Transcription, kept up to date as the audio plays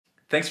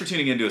Thanks for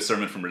tuning in to a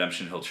sermon from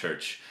Redemption Hill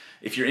Church.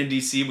 If you're in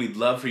DC, we'd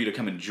love for you to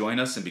come and join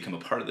us and become a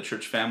part of the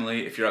church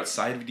family. If you're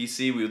outside of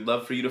DC, we would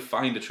love for you to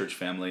find a church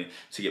family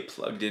to get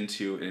plugged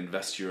into and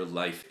invest your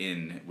life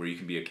in, where you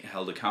can be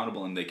held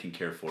accountable and they can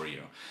care for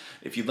you.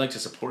 If you'd like to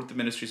support the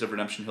ministries of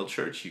Redemption Hill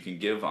Church, you can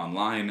give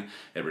online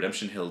at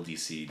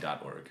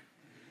redemptionhilldc.org.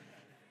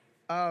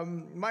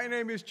 My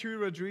name is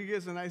Chuy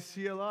Rodriguez, and I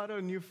see a lot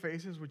of new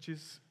faces, which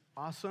is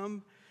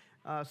awesome.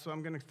 So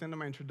I'm going to extend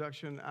my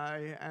introduction.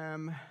 I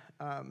am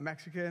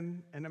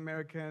Mexican and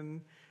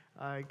American.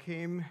 I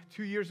came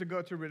 2 years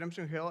ago to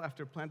Redemption Hill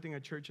after planting a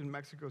church in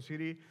Mexico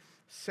City,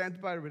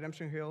 sent by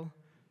Redemption Hill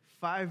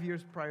 5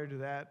 years prior to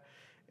that.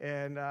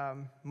 And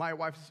my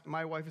wife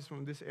is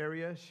from this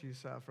area.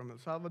 She's from El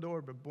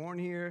Salvador, but born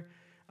here.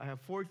 I have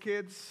 4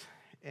 kids,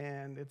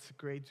 and it's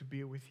great to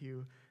be with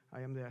you.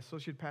 I am the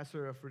associate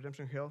pastor of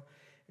Redemption Hill,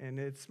 and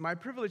it's my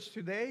privilege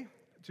today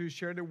to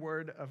share the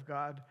word of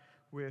God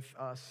with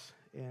us.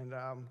 And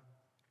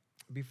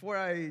before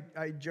I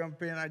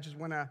jump in, I just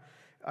want to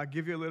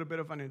give you a little bit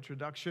of an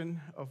introduction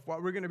of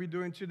what we're going to be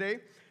doing today.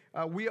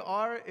 We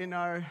are in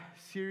our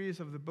series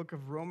of the book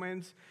of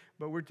Romans,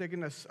 but we're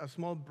taking a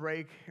small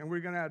break, and we're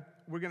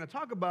gonna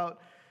talk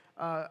about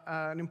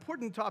an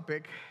important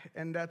topic,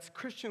 and that's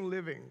Christian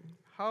living.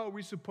 How are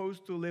we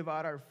supposed to live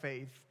out our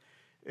faith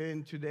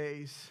in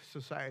today's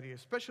society,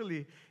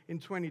 especially in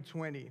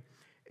 2020?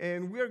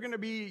 And we are going to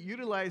be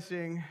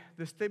utilizing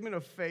the statement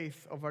of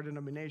faith of our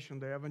denomination,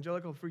 the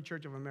Evangelical Free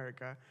Church of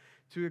America,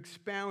 to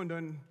expound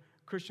on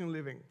Christian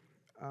living.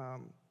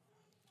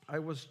 I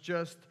was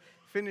just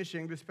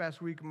finishing this past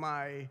week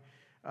my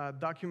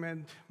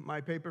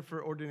my paper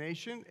for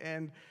ordination,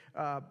 and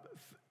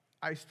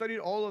I studied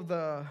all of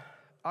the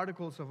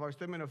articles of our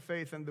statement of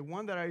faith, and the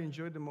one that I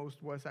enjoyed the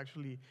most was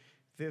actually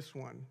this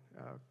one,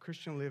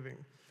 Christian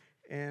living.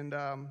 And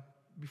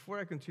before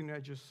I continue, I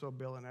just saw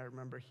Bill, and I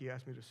remember he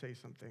asked me to say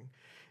something.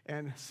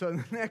 And so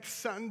next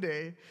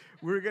Sunday,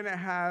 we're going to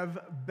have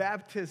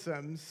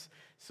baptisms.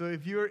 So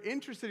if you're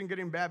interested in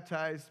getting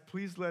baptized,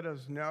 please let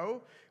us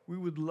know. We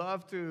would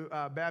love to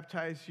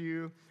baptize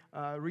you.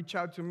 Reach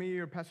out to me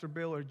or Pastor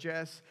Bill or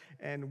Jess,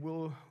 and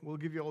we'll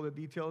give you all the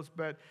details.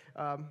 But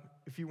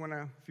if you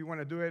wanna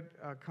do it,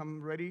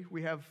 come ready.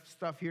 We have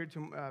stuff here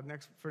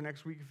for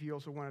next week. If you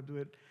also want to do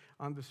it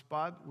on the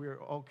spot, we're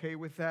okay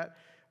with that.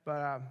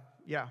 But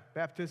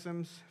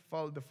baptisms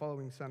follow the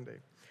following Sunday.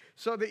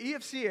 So the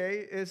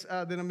EFCA is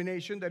a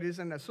denomination that is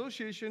an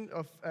association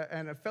of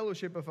and a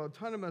fellowship of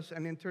autonomous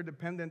and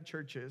interdependent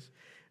churches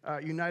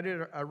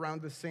united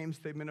around the same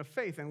statement of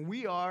faith. And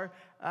we are,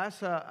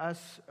 as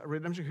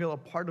Redemption Hill, a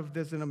part of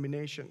this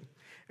denomination.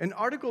 And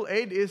Article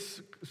 8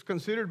 is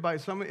considered by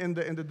some in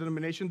the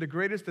denomination the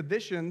greatest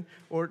addition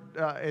to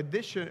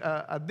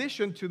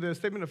the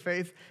statement of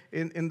faith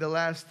in the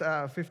last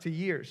 50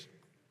 years.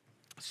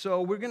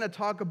 So we're going to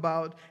talk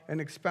about and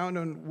expound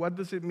on what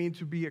does it mean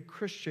to be a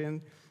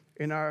Christian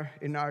in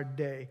our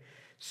day.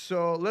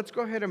 So let's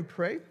go ahead and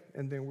pray,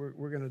 and then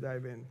we're going to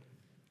dive in.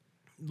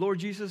 Lord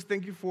Jesus,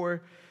 thank you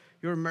for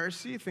your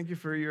mercy. Thank you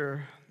for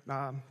your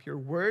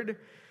word.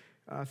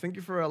 Thank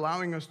you for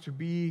allowing us to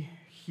be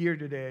here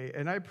today.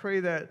 And I pray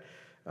that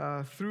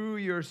through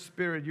your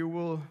Spirit, you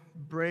will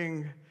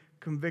bring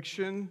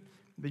conviction,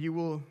 that you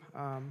will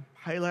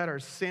highlight our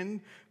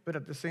sin, but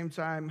at the same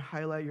time,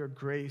 highlight your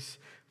grace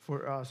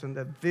for us, and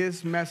that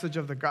this message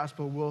of the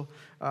gospel will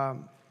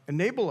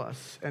enable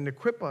us and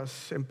equip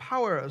us,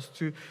 empower us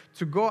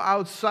to go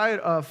outside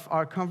of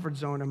our comfort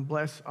zone and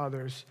bless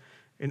others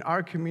in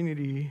our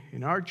community,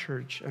 in our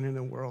church, and in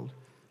the world.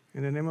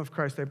 In the name of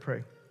Christ, I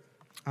pray.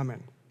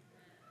 Amen.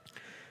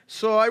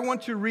 So I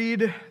want to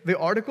read the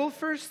article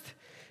first.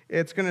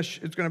 It's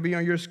gonna be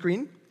on your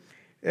screen,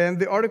 and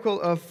the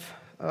article of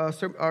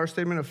our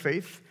statement of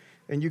faith,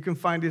 and you can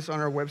find this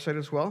on our website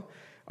as well.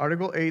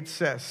 Article 8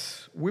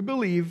 says, "We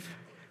believe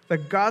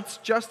that God's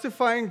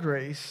justifying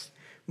grace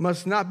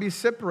must not be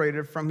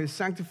separated from his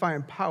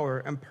sanctifying power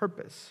and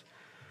purpose.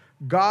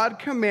 God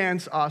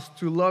commands us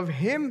to love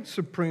him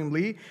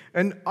supremely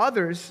and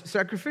others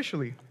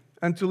sacrificially,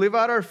 and to live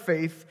out our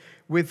faith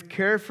with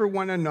care for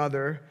one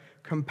another,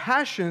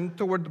 compassion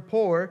toward the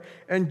poor,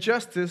 and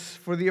justice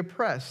for the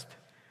oppressed.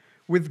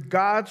 With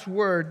God's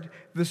word,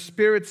 the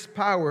Spirit's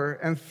power,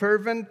 and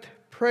fervent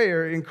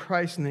prayer in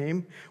Christ's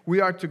name, we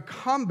are to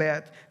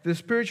combat the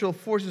spiritual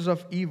forces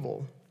of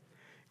evil.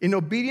 In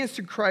obedience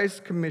to Christ's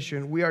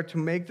commission, we are to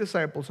make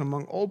disciples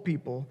among all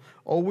people,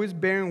 always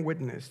bearing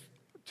witness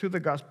to the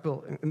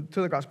gospel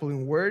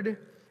in word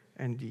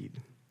and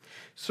deed."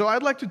 So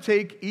I'd like to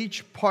take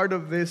each part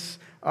of this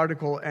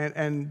article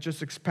and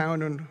just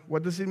expound on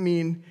what does it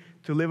mean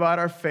to live out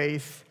our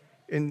faith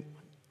in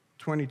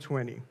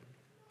 2020.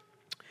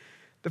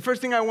 The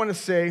first thing I want to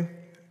say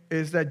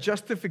is that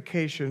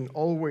justification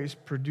always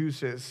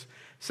produces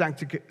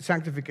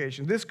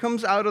sanctification. This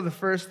comes out of the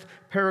first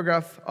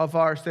paragraph of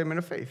our statement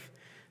of faith,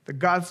 that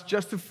God's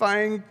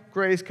justifying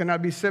grace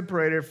cannot be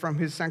separated from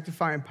his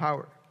sanctifying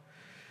power.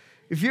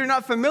 If you're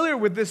not familiar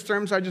with these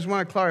terms, I just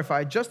want to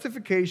clarify.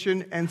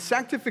 Justification and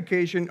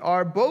sanctification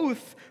are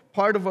both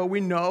part of what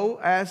we know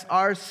as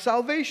our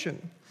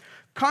salvation.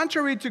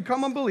 Contrary to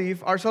common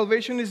belief, our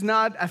salvation is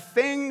not a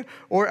thing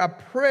or a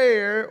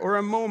prayer or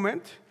a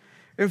moment.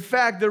 In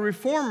fact, the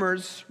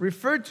reformers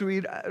referred to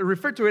it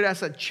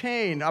as a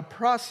chain, a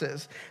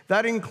process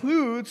that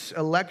includes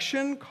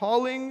election,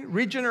 calling,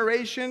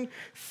 regeneration,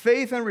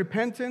 faith and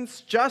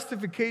repentance,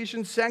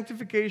 justification,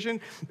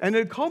 sanctification, and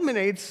it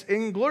culminates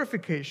in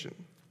glorification.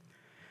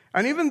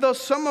 And even though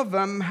some of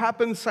them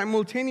happen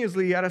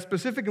simultaneously at a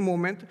specific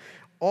moment,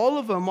 all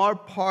of them are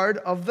part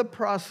of the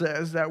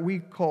process that we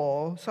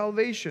call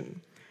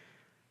salvation.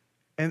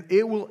 And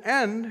it will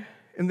end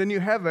in the new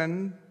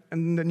heaven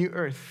and in the new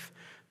earth.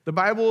 The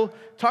Bible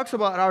talks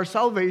about our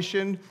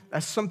salvation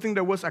as something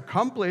that was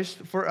accomplished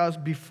for us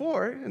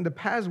before. In the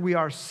past, we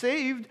are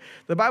saved.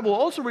 The Bible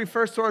also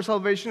refers to our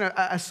salvation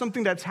as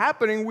something that's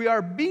happening. We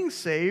are being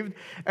saved,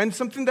 and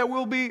something that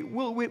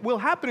will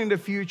happen in the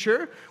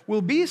future.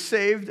 We'll be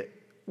saved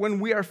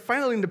when we are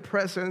finally in the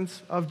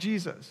presence of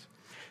Jesus.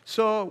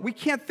 So we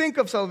can't think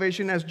of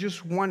salvation as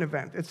just one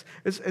event.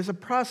 It's a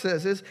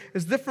process.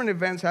 It's different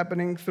events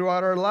happening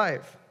throughout our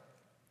life.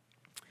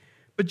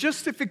 But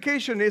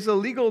justification is a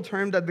legal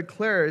term that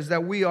declares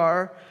that we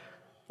are,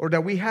 or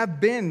that we have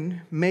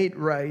been made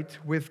right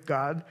with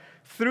God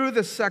through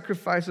the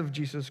sacrifice of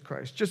Jesus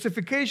Christ.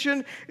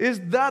 Justification is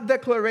that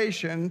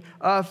declaration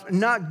of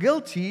not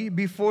guilty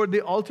before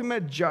the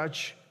ultimate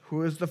judge,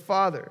 who is the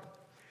Father.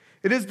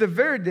 It is the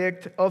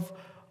verdict of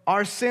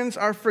our sins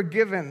are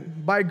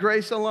forgiven by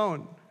grace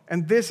alone.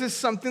 And this is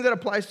something that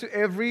applies to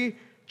every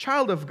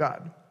child of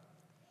God.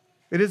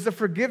 It is the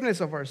forgiveness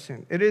of our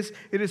sin. It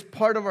is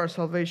part of our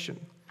salvation.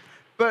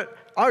 But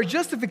our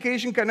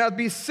justification cannot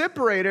be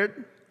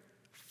separated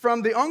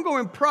from the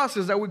ongoing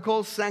process that we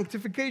call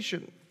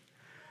sanctification.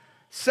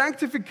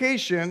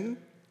 Sanctification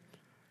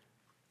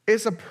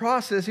is a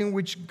process in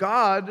which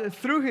God,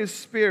 through His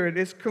Spirit,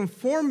 is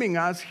conforming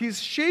us.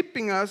 He's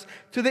shaping us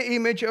to the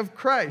image of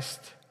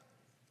Christ.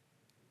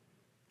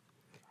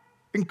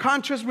 In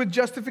contrast with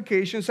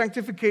justification,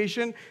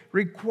 sanctification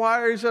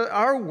requires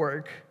our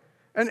work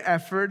and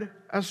effort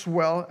as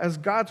well as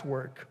God's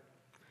work.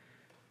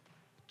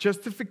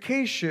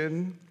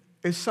 Justification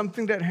is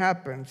something that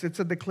happens. It's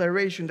a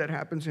declaration that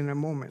happens in a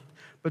moment.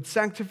 But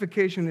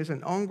sanctification is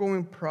an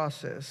ongoing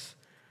process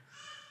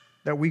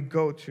that we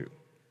go to.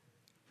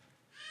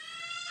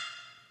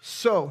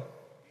 So,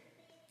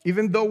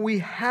 even though we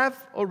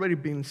have already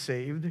been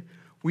saved,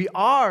 we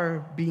are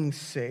being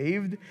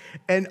saved,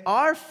 and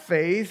our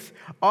faith,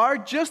 our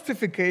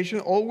justification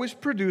always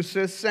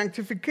produces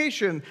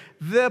sanctification,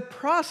 the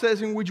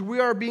process in which we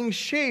are being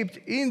shaped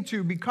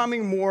into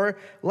becoming more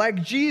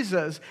like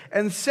Jesus.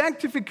 And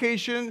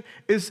sanctification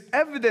is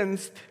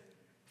evidenced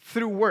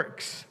through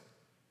works.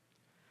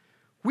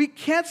 We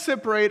can't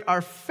separate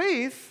our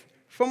faith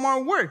from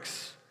our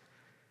works.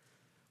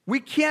 We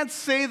can't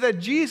say that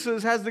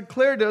Jesus has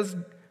declared us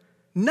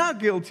not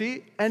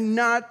guilty and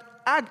not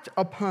act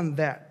upon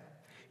that.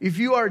 If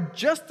you are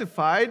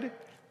justified,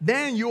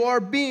 then you are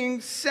being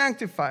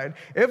sanctified.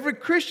 Every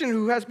Christian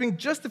who has been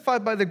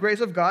justified by the grace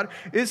of God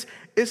is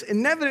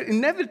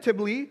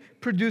inevitably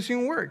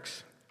producing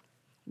works.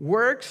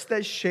 Works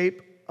that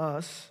shape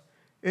us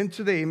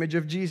into the image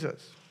of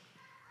Jesus.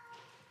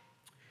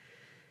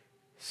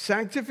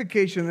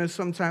 Sanctification is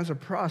sometimes a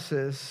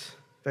process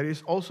that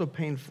is also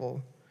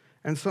painful,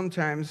 and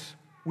sometimes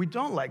we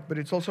don't like, but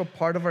it's also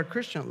part of our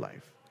Christian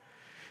life.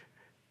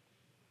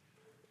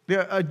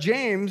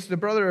 James, the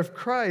brother of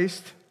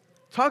Christ,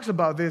 talks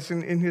about this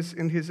in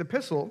his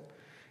epistle,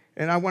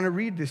 and I want to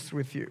read this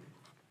with you.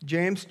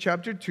 James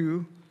chapter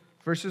 2,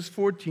 verses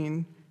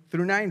 14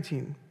 through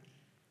 19.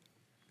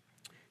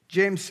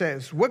 James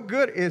says, "What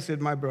good is it,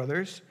 my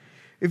brothers,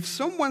 if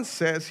someone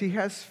says he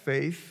has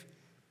faith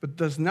but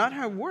does not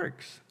have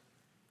works?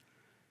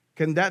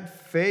 Can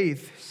that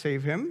faith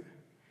save him?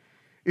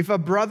 If a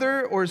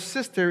brother or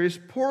sister is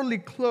poorly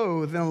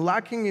clothed and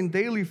lacking in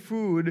daily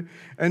food,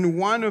 and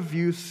one of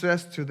you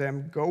says to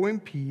them, 'Go in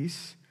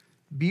peace,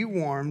 be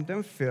warmed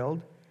and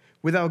filled,'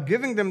 without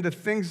giving them the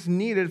things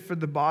needed for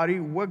the body,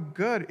 what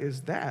good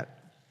is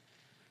that?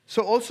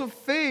 So also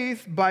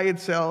faith by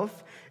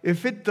itself,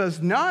 if it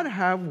does not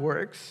have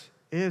works,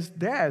 is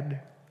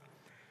dead.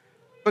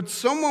 But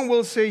someone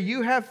will say,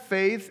 'You have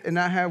faith and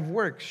I have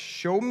works.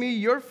 Show me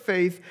your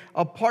faith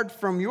apart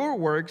from your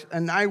works,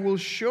 and I will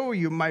show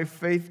you my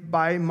faith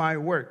by my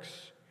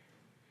works.'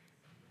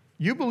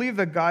 You believe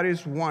that God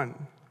is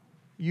one.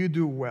 You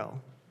do well.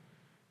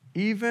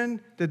 Even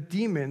the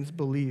demons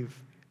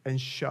believe and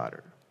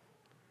shudder."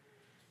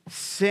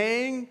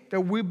 Saying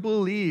that we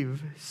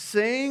believe,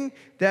 saying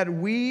that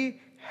we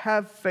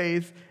have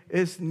faith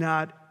is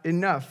not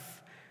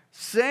enough.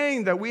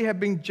 Saying that we have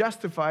been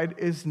justified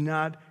is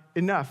not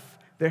enough.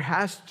 There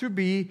has to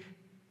be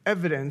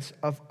evidence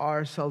of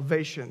our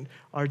salvation.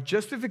 Our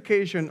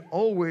justification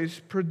always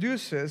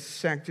produces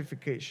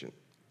sanctification.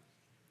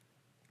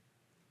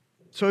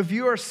 So if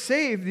you are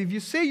saved, if you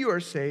say you are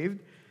saved,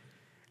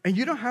 and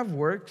you don't have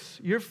works,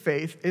 your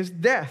faith is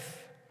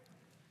death.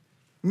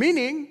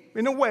 Meaning,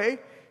 in a way,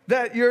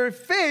 that your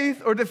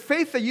faith or the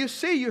faith that you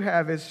say you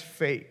have is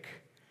fake.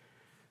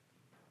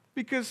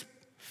 Because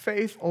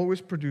faith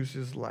always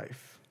produces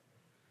life.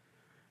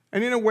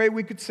 And in a way,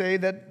 we could say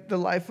that the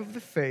life of the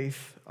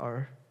faith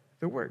are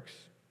the works.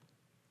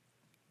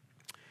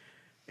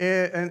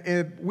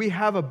 And we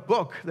have a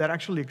book that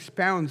actually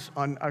expounds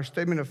on our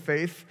statement of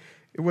faith.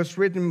 It was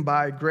written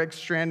by Greg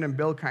Strand and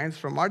Bill Kynes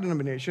from our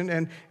denomination.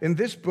 And in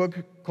this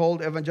book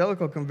called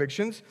Evangelical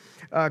Convictions,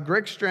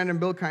 Greg Strand and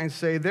Bill Kynes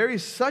say, there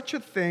is such a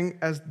thing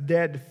as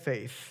dead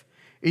faith.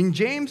 In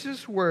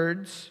James's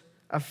words,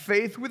 a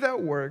faith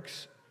without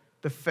works,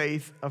 the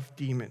faith of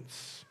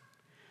demons.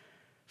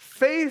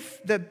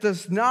 Faith that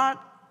does not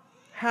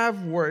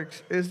have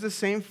works is the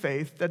same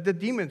faith that the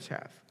demons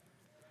have.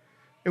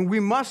 And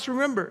we must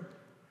remember,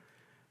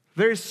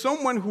 there is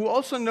someone who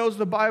also knows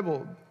the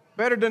Bible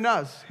better than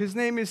us. His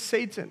name is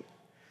Satan.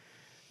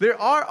 There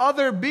are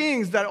other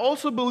beings that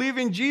also believe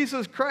in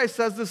Jesus Christ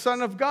as the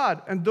Son of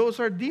God, and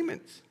those are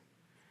demons.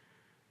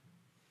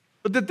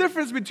 But the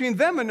difference between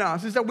them and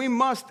us is that we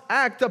must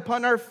act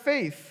upon our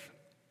faith.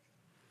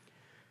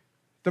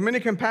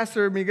 Dominican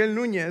pastor Miguel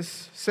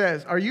Núñez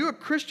says, are you a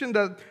Christian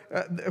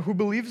who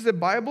believes the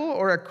Bible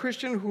or a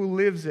Christian who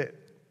lives it?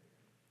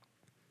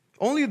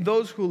 Only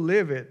those who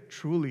live it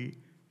truly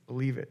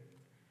believe it.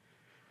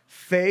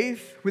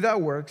 Faith without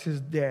works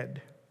is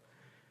dead,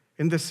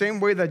 in the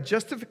same way that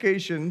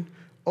justification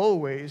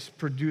always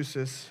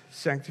produces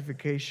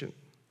sanctification.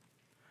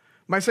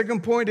 My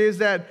second point is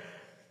that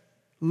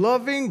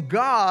loving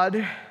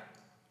God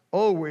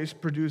always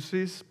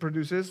produces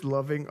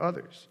loving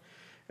others.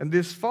 And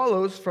this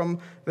follows from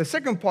the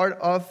second part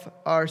of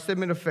our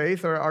statement of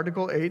faith, or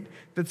Article 8,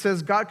 that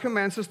says God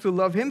commands us to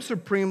love Him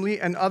supremely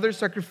and others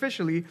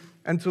sacrificially,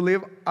 and to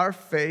live our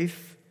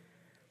faith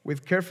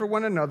with care for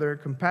one another,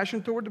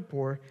 compassion toward the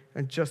poor,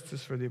 and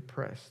justice for the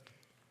oppressed.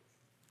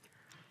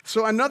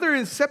 So another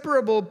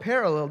inseparable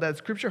parallel that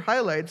Scripture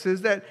highlights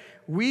is that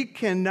we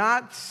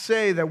cannot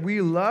say that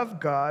we love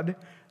God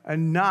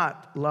and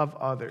not love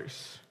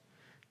others.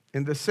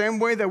 In the same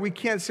way that we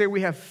can't say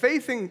we have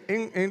faith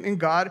in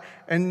God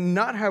and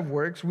not have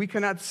works, we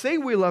cannot say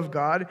we love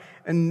God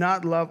and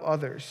not love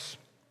others.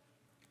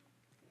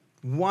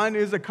 One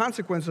is a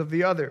consequence of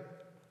the other.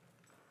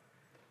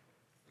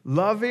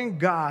 Loving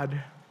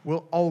God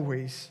will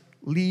always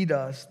lead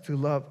us to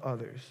love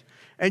others.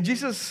 And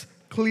Jesus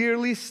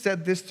clearly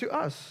said this to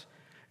us.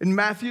 In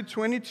Matthew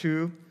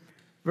 22,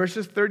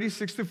 verses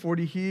 36 to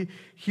 40,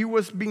 he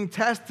was being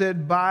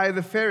tested by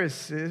the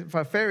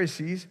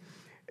Pharisees.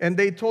 And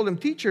they told him,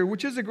 teacher,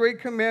 which is a great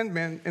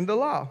commandment in the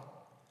law?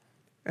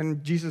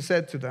 And Jesus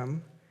said to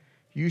them,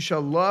 you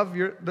shall love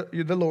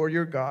the Lord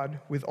your God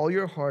with all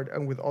your heart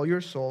and with all your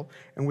soul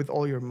and with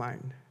all your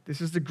mind. This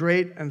is the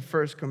great and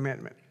first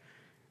commandment.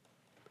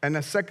 And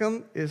a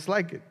second is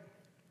like it.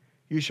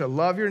 You shall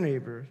love your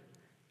neighbor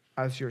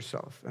as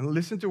yourself. And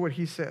listen to what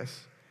he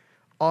says.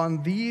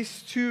 On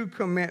these two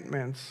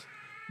commandments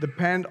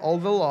depend all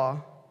the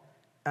law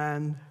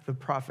and the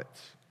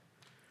prophets.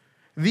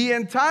 The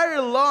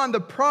entire law and the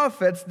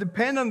prophets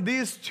depend on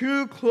these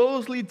two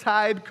closely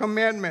tied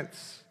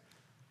commandments.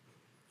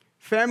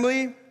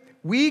 Family,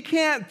 we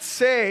cannot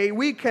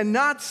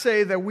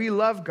say that we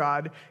love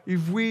God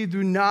if we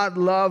do not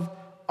love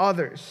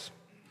others.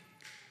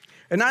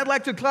 And I'd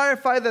like to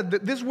clarify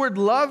that this word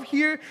love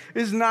here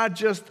is not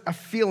just a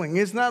feeling.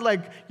 It's not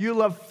like you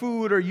love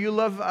food or you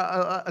love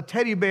a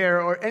teddy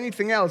bear or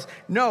anything else.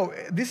 No,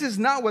 this is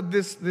not what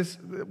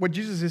what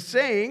Jesus is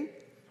saying.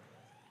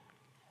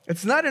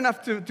 It's not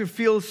enough to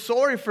feel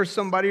sorry for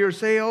somebody or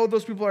say, oh,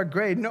 those people are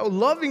great. No,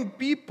 loving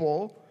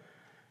people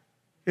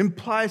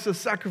implies a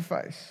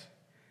sacrifice.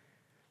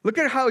 Look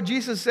at how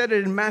Jesus said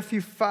it in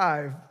Matthew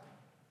 5.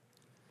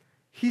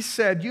 He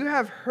said, you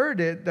have heard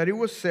it, that it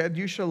was said,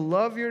 you shall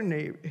love your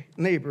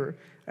neighbor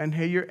and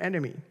hate your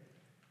enemy.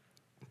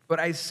 But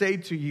I say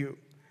to you,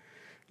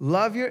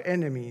 love your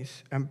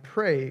enemies and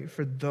pray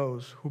for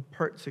those who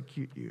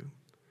persecute you.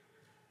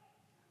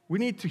 We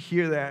need to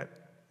hear that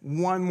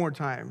one more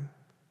time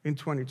in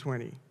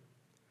 2020.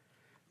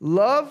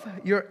 Love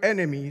your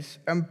enemies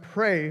and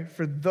pray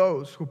for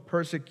those who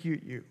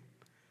persecute you,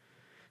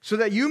 so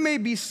that you may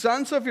be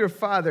sons of your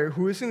Father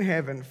who is in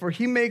heaven. For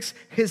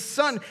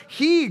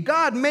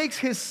God makes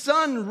his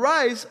sun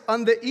rise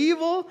on the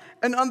evil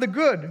and on the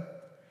good,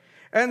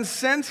 and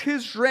sends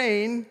his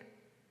rain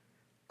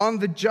on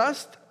the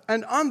just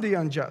and on the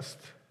unjust.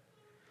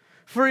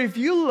 For if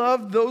you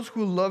love those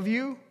who love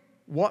you,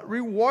 what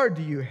reward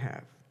do you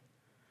have?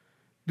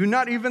 Do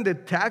not even the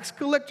tax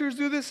collectors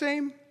do the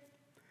same?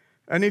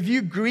 And if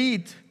you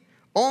greet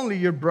only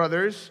your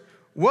brothers,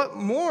 what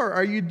more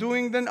are you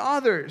doing than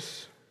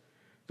others?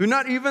 Do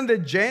not even the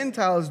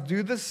Gentiles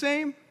do the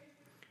same?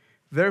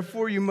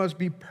 Therefore you must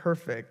be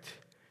perfect,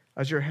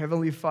 as your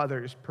heavenly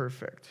Father is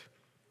perfect.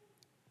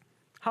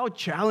 How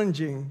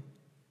challenging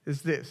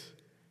is this?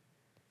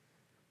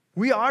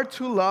 We are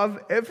to love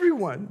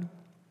everyone,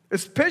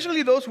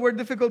 especially those who are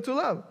difficult to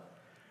love.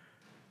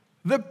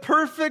 The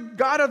perfect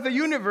God of the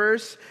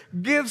universe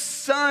gives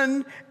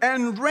sun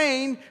and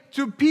rain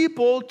to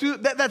people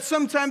that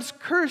sometimes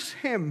curse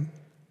him.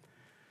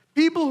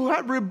 People who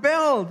have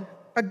rebelled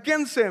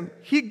against him.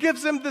 He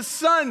gives them the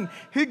sun.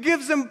 He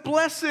gives them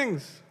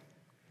blessings.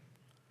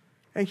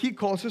 And he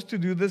calls us to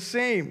do the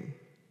same.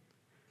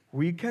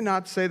 We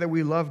cannot say that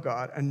we love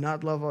God and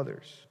not love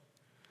others.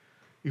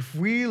 If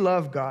we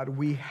love God,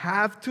 we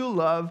have to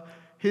love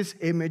his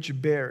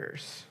image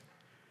bearers.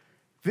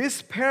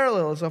 These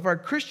parallels of our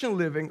Christian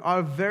living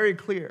are very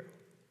clear.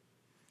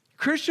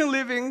 Christian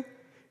living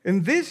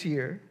in this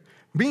year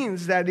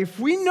means that if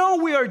we know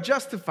we are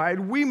justified,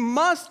 we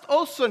must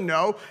also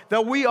know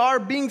that we are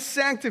being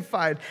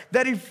sanctified.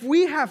 That if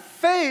we have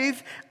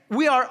faith,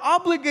 we are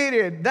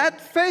obligated.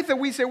 That faith that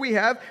we say we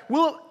have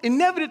will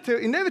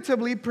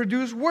inevitably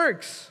produce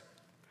works.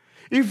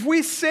 If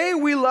we say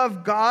we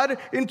love God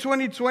in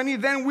 2020,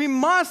 then we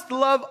must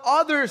love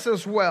others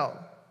as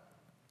well.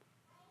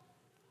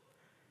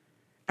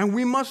 And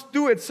we must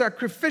do it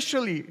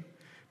sacrificially,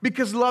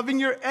 because loving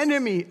your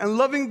enemy and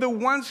loving the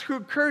ones who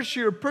curse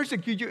you or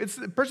persecute you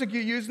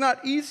is not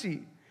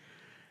easy.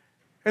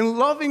 And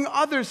loving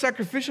others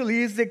sacrificially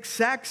is the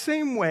exact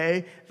same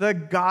way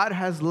that God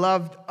has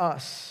loved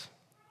us.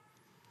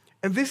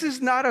 And this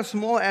is not a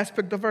small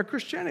aspect of our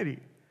Christianity,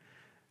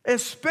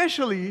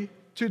 especially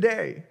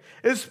today,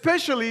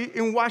 especially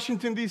in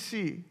Washington,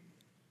 D.C.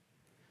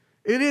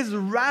 It is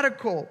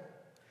radical.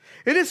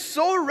 It is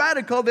so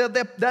radical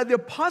that the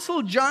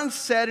Apostle John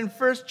said in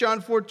 1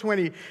 John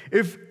 4:20,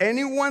 if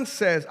anyone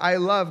says, I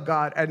love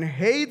God and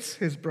hates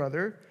his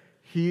brother,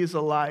 he is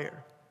a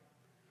liar.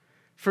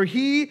 For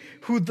he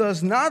who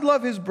does not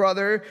love his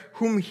brother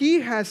whom he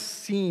has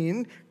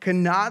seen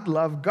cannot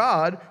love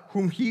God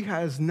whom he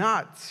has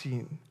not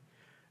seen.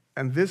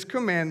 And this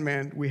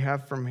commandment we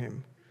have from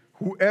him,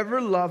 whoever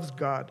loves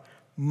God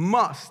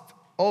must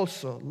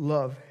also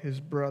love his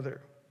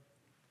brother.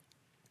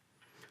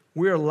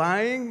 We are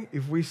lying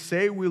if we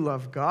say we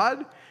love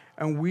God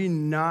and we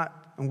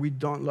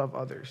don't love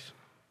others.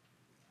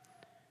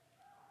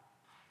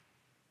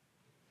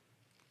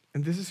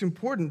 And this is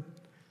important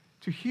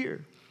to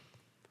hear,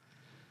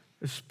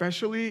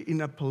 especially in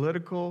a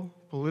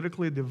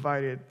politically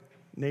divided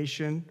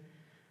nation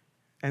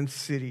and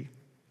city.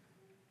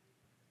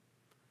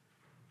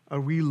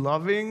 Are we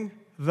loving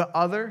the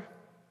other?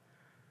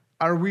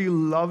 Are we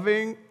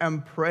loving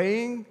and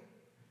praying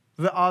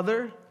the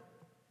other?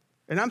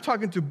 And I'm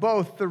talking to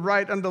both the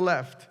right and the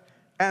left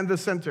and the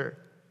center.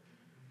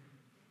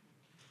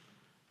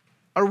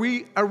 Are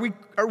we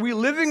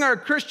living our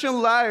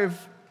Christian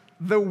life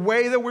the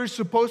way that we're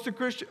supposed to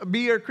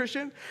be a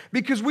Christian?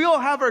 Because we all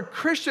have our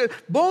Christian,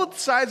 both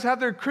sides have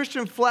their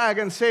Christian flag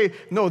and say,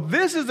 no,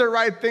 this is the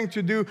right thing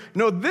to do.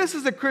 No, this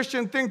is the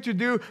Christian thing to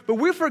do. But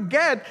we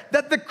forget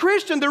that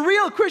the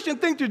real Christian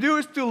thing to do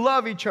is to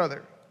love each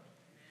other.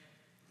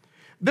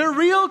 The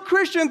real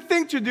Christian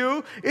thing to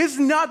do is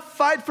not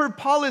fight for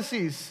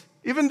policies,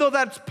 even though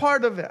that's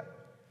part of it.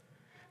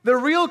 The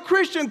real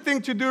Christian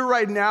thing to do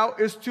right now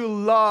is to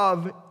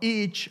love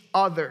each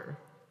other.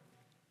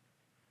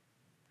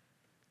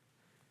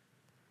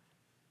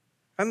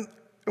 And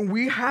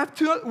we have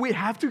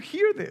to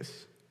hear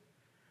this.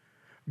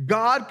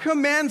 God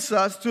commands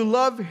us to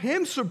love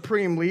him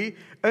supremely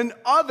and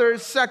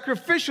others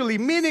sacrificially,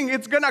 meaning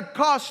it's going to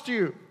cost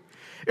you.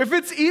 If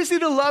it's easy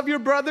to love your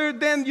brother,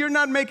 then you're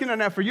not making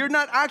an effort. You're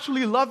not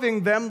actually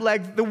loving them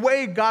like the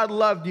way God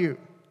loved you.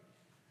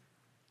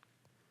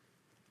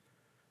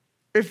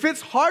 If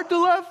it's hard to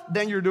love,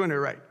 then you're doing it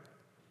right.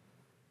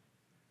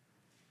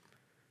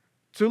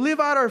 To live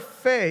out our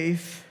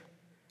faith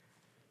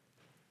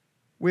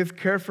with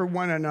care for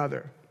one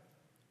another.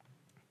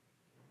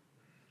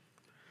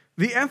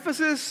 The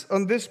emphasis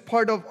on this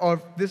part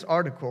of this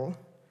article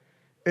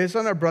is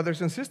on our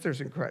brothers and sisters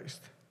in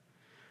Christ.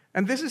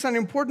 And this is an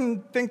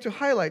important thing to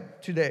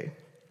highlight today.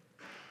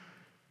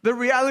 The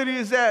reality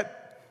is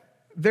that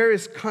there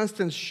is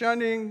constant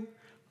shunning,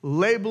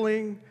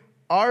 labeling,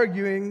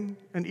 arguing,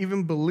 and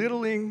even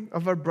belittling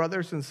of our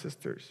brothers and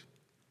sisters,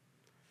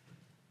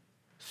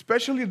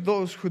 especially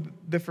those who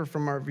differ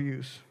from our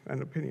views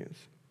and opinions.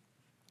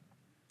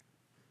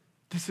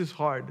 This is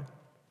hard,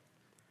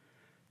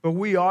 but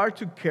we are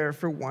to care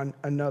for one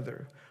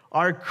another.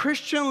 Our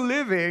Christian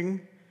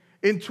living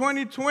in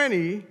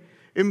 2020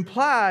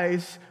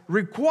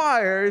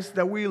 requires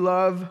that we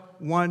love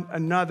one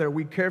another.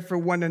 We care for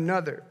one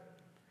another.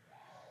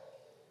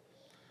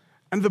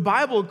 And the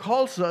Bible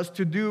calls us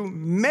to do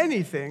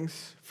many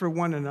things for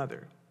one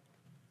another.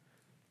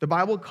 The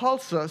Bible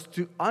calls us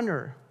to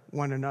honor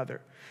one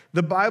another.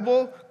 The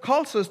Bible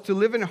calls us to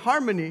live in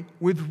harmony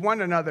with one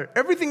another.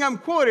 Everything I'm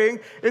quoting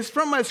is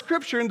from a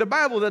scripture in the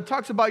Bible that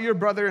talks about your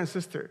brother and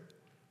sister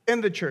in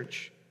the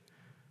church.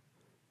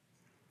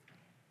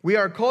 We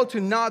are called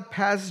to not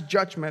pass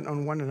judgment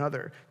on one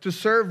another, to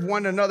serve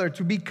one another,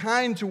 to be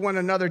kind to one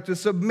another, to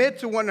submit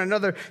to one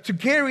another, to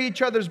carry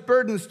each other's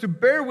burdens, to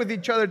bear with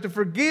each other, to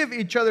forgive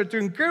each other, to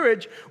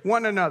encourage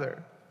one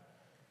another.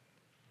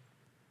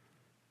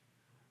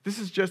 This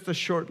is just a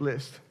short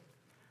list.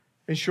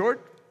 In short,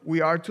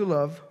 we are to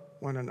love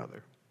one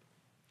another.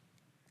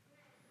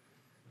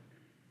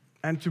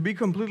 And to be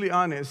completely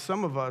honest,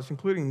 some of us,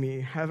 including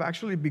me, have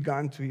actually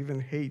begun to even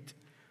hate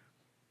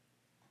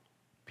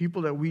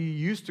people that we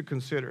used to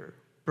consider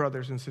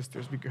brothers and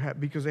sisters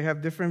because they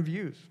have different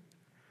views.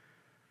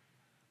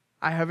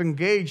 I have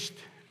engaged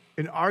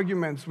in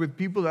arguments with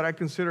people that I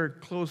consider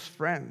close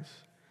friends.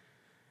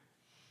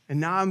 And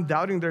now I'm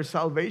doubting their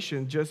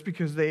salvation just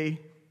because they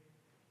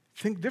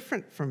think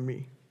different from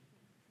me.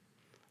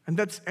 And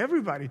that's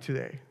everybody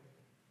today.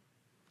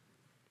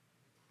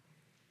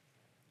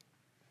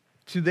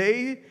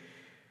 Today,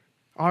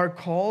 our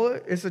call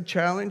is a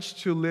challenge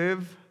to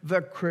live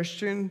the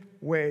Christian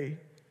way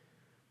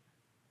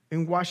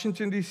in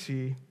Washington,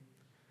 D.C.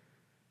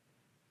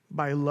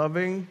 by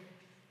loving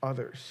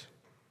others.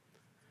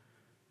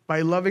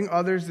 By loving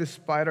others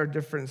despite our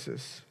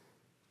differences.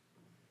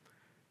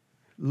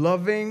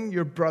 Loving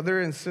your brother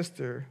and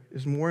sister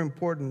is more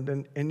important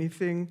than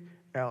anything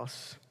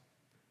else.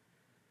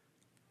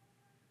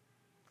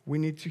 We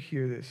need to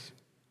hear this.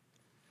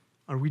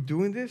 Are we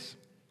doing this?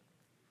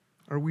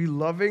 Are we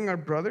loving our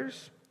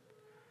brothers?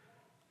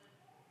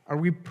 Are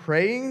we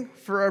praying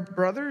for our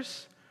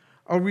brothers?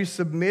 Are we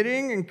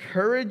submitting,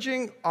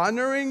 encouraging,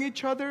 honoring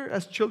each other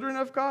as children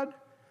of God?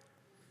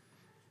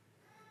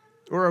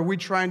 Or are we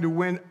trying to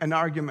win an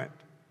argument?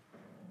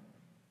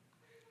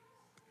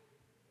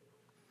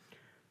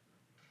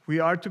 We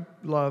are to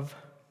love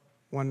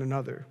one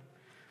another.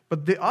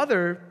 But the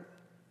other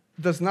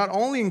does not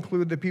only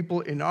include the people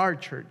in our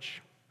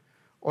church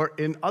or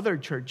in other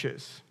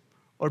churches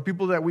or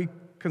people that we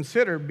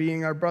consider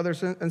being our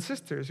brothers and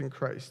sisters in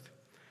Christ.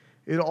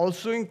 It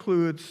also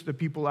includes the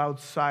people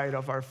outside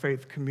of our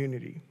faith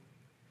community.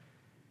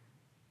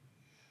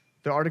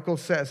 The article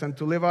says, and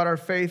to live out our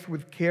faith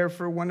with care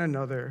for one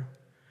another,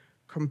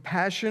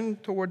 compassion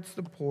toward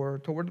the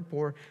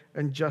poor,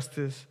 and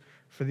justice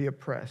for the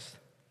oppressed.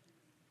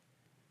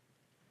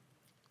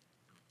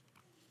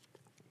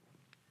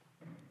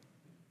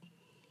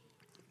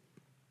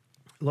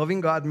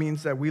 Loving God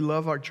means that we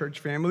love our church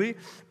family,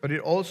 but it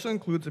also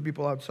includes the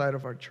people outside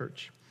of our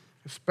church,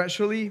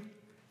 especially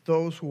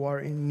those who are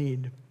in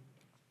need,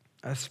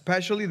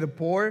 especially the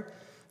poor,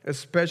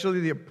 especially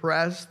the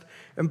oppressed,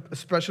 and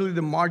especially the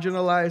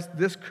marginalized,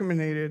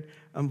 discriminated,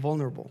 and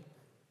vulnerable.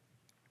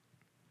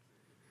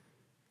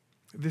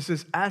 This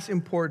is as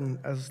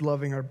important as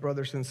loving our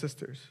brothers and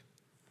sisters.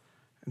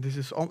 And this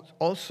is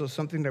also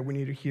something that we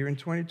need to hear in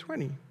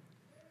 2020.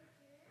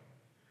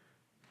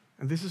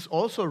 And this is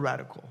also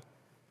radical.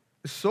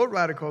 It's so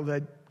radical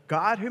that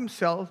God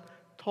himself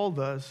told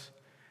us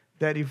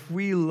that if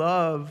we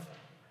love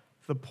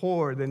the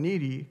poor, the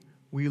needy,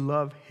 we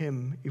love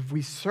him. If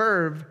we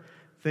serve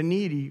the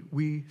needy,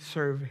 we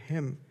serve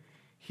him.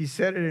 He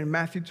said it in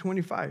Matthew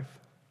 25.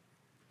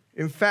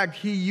 In fact,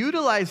 he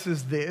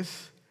utilizes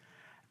this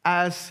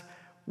as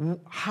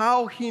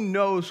how he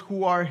knows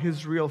who are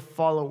his real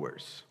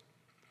followers.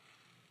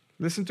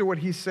 Listen to what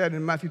he said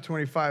in Matthew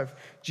 25.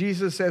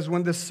 Jesus says,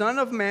 when the Son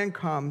of Man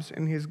comes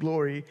in his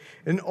glory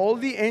and all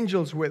the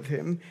angels with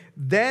him,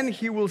 then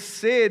he will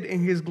sit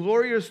in his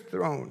glorious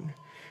throne.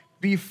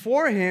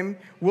 Before him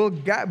will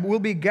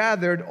be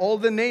gathered all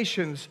the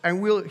nations,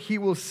 and he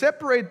will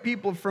separate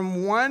people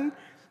from one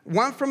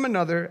from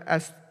another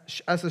as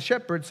a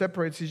shepherd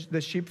separates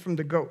the sheep from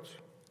the goats.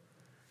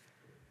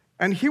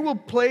 And he will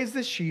place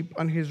the sheep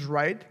on his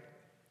right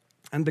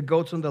and the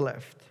goats on the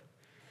left.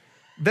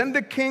 Then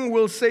the king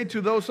will say to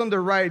those on the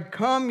right,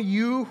 come,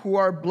 you who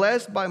are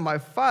blessed by my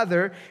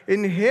Father,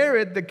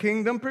 inherit the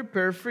kingdom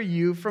prepared for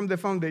you from the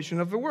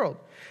foundation of the world.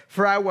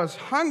 For I was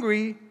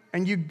hungry,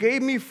 and you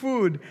gave me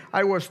food.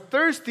 I was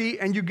thirsty,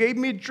 and you gave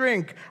me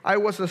drink. I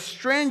was a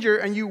stranger,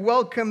 and you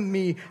welcomed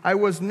me. I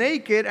was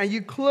naked, and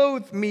you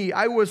clothed me.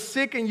 I was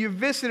sick, and you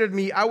visited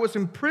me. I was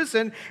in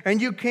prison,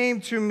 and you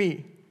came to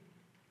me.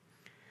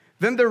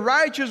 Then the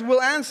righteous will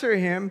answer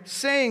him,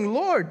 saying,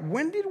 Lord,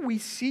 when did we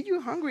see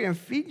you hungry and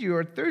feed you,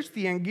 or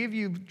thirsty and give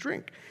you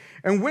drink?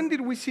 And when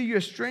did we see you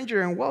a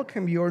stranger and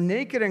welcome you, or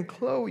naked and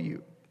clothe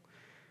you?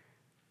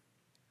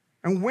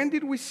 And when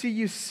did we see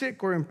you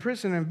sick or in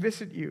prison and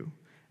visit you?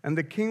 And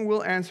the king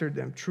will answer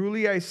them,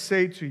 truly I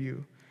say to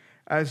you,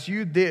 as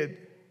you did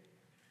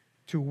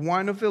to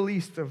one of the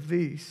least of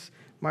these,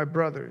 my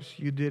brothers,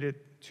 you did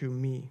it to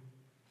me.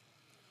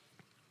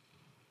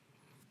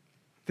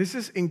 This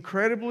is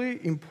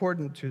incredibly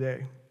important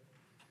today.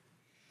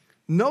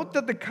 Note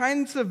that the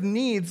kinds of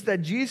needs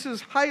that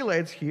Jesus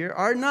highlights here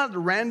are not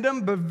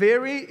random, but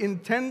very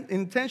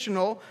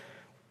intentional,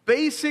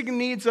 basic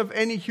needs of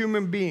any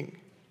human being.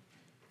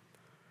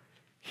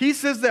 He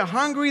says the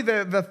hungry,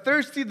 the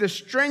thirsty, the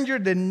stranger,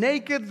 the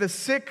naked, the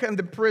sick, and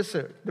the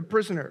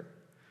prisoner.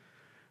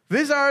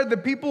 These are the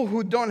people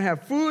who don't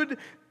have food,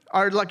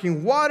 are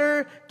lacking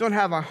water, don't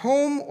have a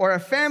home or a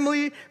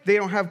family, they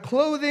don't have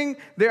clothing,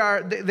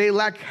 they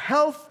lack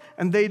health,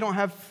 and they don't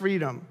have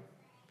freedom.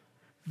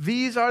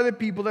 These are the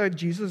people that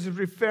Jesus is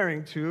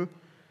referring to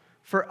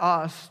for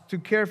us to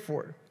care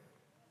for.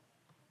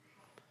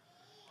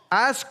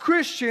 As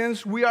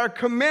Christians, we are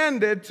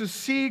commanded to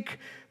seek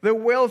the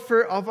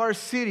welfare of our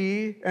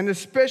city, and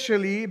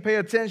especially pay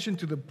attention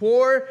to the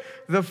poor,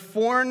 the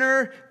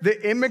foreigner,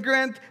 the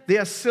immigrant, the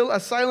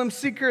asylum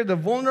seeker, the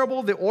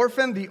vulnerable, the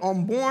orphan, the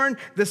unborn,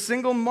 the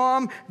single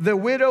mom, the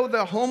widow,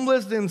 the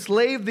homeless, the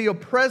enslaved, the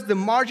oppressed, the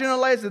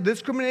marginalized, the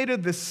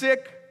discriminated, the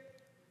sick.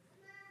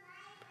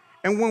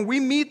 And when we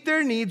meet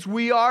their needs,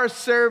 we are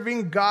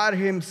serving God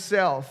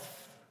Himself.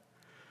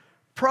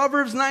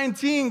 Proverbs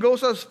 19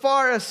 goes as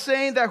far as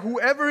saying that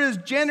whoever is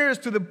generous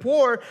to the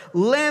poor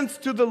lends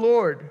to the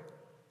Lord,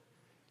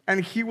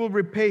 and He will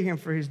repay him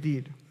for his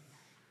deed.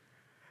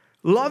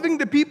 Loving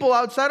the people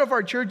outside of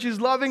our church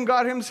is loving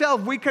God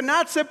Himself. We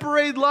cannot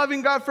separate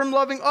loving God from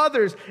loving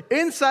others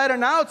inside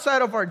and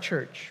outside of our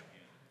church.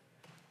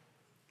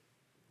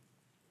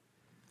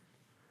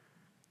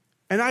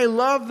 And I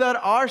love that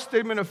our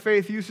statement of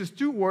faith uses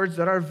two words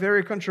that are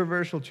very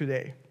controversial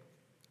today: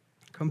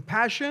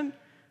 compassion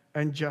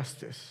and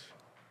justice.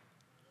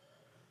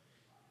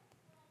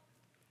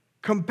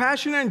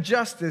 Compassion and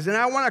justice, and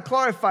I want to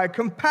clarify,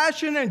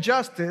 compassion and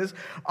justice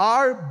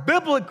are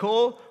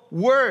biblical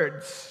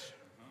words.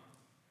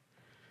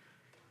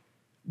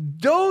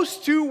 Those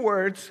two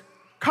words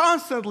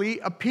constantly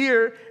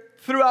appear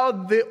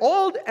throughout the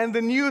Old and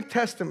the New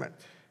Testament.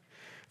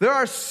 There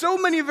are so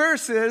many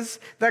verses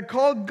that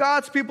call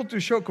God's people to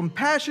show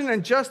compassion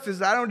and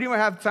justice. I don't even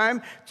have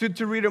time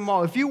to read them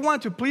all. If you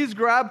want to, please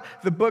grab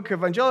the book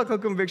Evangelical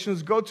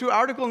Convictions, go to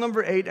article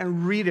number 8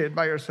 and read it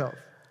by yourself.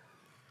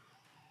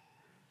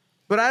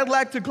 But I'd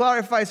like to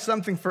clarify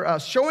something for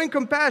us. Showing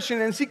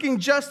compassion and seeking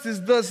justice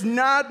does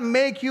not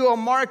make you a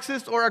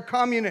Marxist or a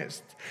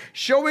communist.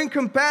 Showing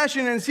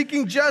compassion and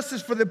seeking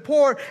justice for the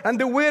poor and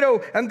the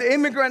widow and the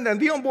immigrant and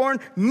the unborn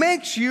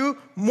makes you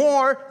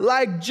more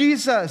like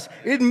Jesus.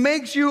 It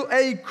makes you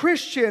a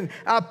Christian,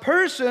 a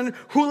person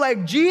who,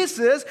 like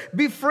Jesus,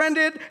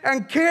 befriended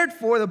and cared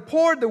for the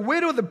poor, the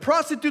widow, the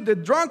prostitute, the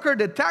drunkard,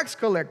 the tax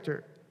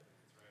collector.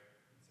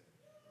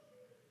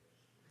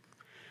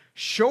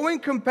 Showing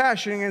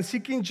compassion and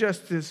seeking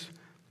justice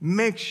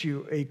makes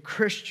you a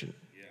Christian.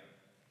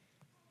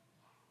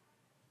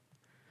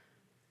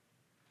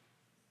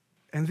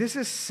 And this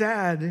is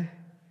sad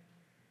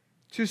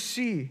to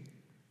see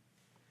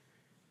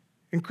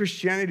in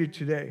Christianity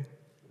today.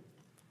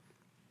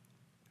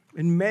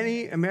 In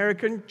many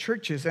American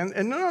churches, and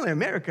not only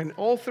American,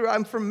 all through,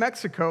 I'm from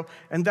Mexico,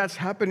 and that's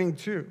happening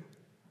too.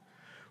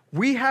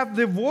 We have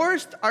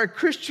divorced our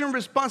Christian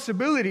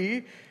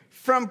responsibility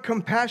from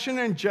compassion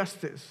and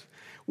justice.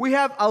 We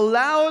have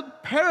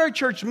allowed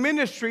parachurch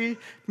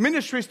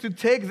ministries to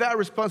take that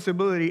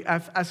responsibility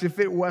as if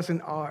it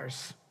wasn't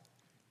ours.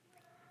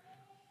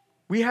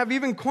 We have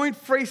even coined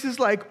phrases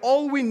like,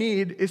 all we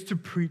need is to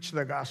preach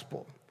the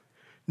gospel.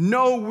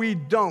 No, we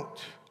don't.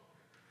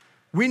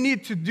 We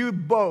need to do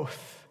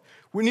both.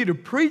 We need to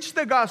preach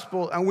the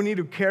gospel and we need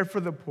to care for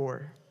the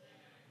poor.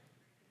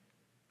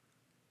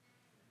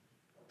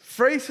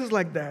 Phrases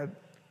like that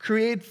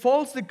create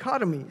false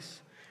dichotomies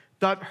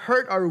that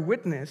hurt our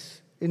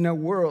witness in a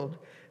world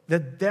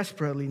that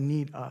desperately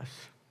need us.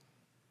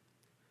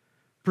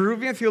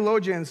 Peruvian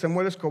theologian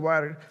Samuel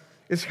Escobar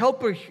is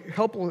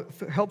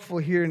helpful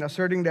here in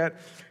asserting that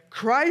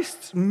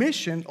Christ's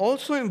mission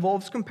also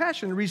involves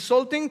compassion,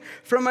 resulting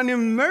from an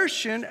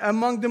immersion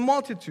among the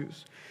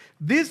multitudes.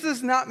 This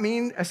does not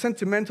mean a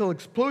sentimental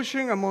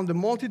explosion among the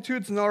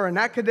multitudes, nor an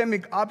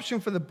academic option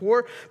for the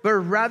poor, but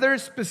rather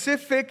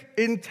specific,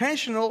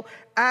 intentional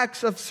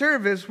acts of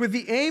service with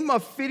the aim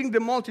of feeding the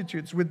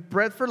multitudes with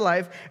bread for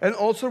life and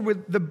also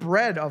with the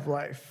bread of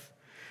life.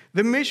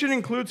 The mission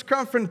includes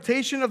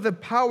confrontation of the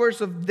powers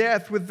of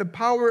death with the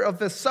power of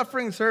the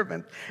suffering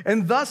servant.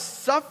 And thus,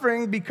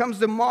 suffering becomes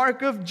the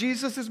mark of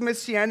Jesus'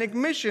 messianic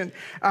mission,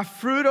 a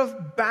fruit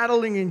of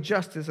battling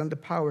injustice and the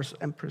powers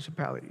and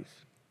principalities.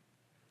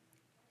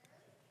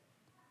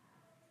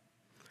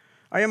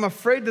 I am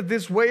afraid that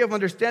this way of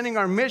understanding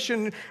our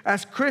mission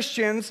as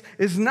Christians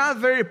is not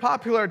very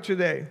popular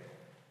today.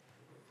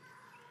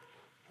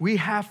 We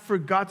have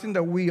forgotten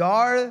that we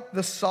are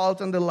the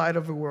salt and the light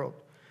of the world.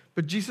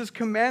 But Jesus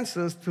commands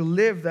us to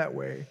live that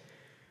way,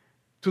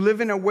 to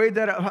live in a way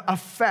that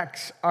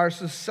affects our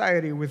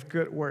society with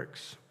good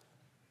works.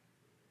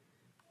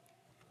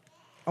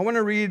 I want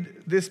to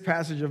read this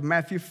passage of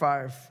Matthew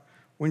 5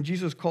 when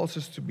Jesus calls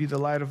us to be the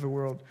light of the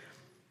world.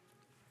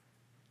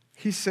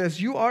 He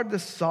says, "You are the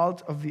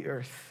salt of the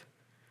earth.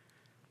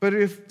 But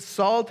if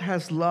salt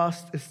has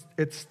lost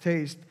its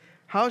taste,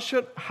 how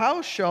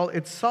shall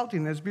its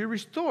saltiness be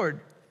restored?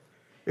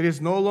 It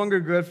is no longer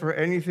good for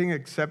anything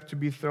except to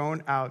be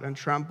thrown out and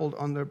trampled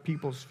under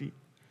people's feet.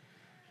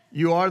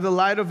 You are the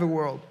light of the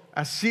world.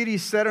 A city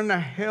set on a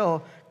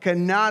hill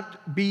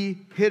cannot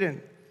be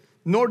hidden.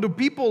 Nor do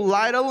people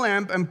light a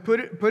lamp and put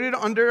it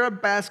under a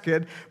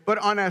basket, but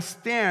on a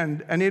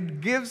stand, and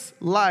it gives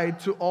light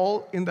to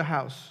all in the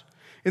house.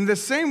 In the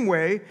same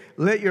way,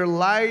 let your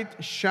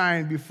light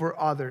shine before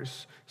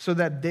others, so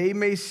that they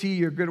may see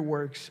your good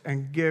works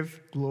and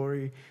give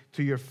glory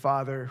to your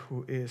Father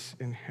who is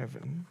in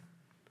heaven."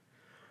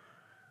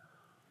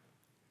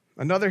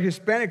 Another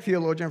Hispanic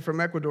theologian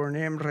from Ecuador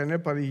named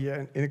René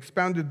Padilla, and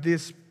expounded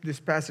this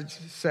passage,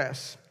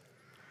 says,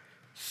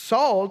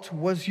 salt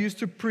was used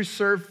to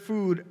preserve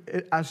food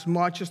as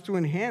much as to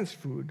enhance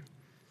food.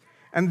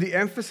 And the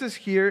emphasis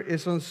here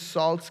is on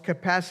salt's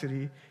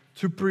capacity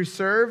to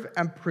preserve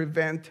and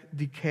prevent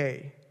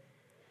decay.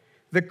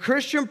 The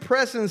Christian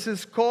presence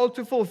is called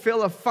to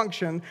fulfill a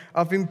function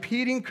of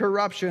impeding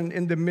corruption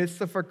in the midst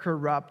of a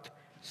corrupt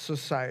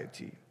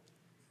society.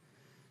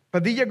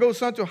 Padilla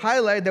goes on to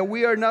highlight that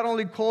we are not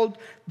only called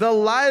the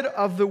light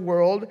of the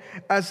world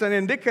as an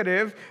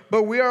indicative,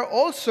 but we are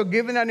also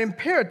given an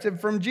imperative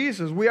from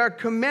Jesus. We are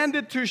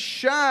commanded to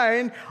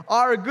shine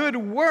our good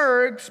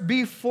works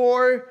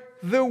before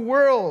the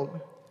world.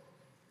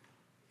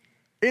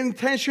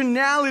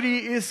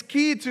 Intentionality is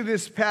key to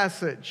this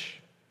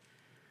passage.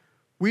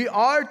 We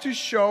are to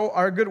show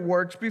our good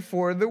works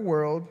before the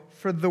world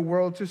for the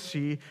world to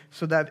see,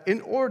 so that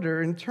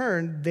in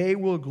turn, they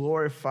will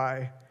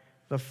glorify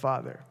the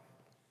Father.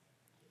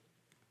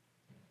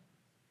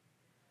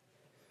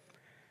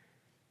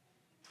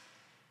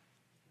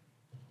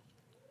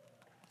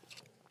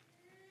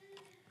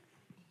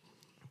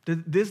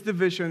 This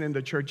division in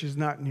the church is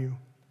not new.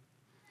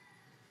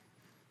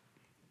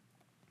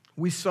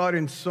 We saw it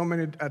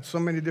at so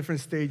many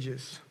different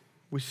stages.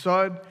 We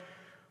saw it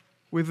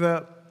with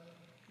the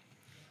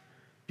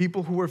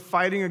people who were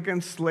fighting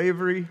against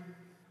slavery.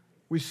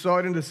 We saw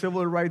it in the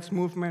civil rights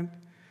movement.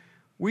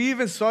 We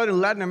even saw it in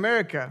Latin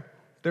America.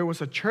 There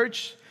was a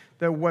church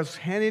that was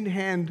hand in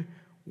hand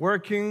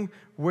working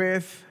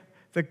with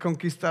the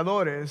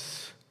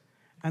conquistadores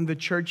and the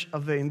church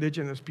of the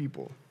indigenous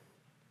people.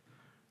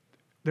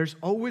 There's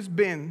always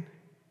been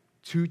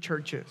two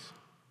churches.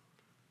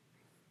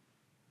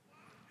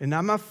 And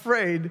I'm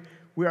afraid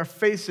we are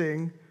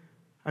facing,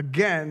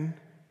 again,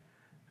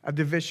 a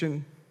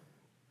division.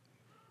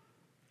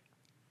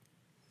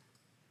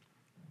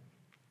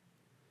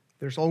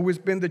 There's always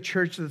been the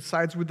church that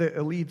sides with the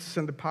elites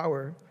and the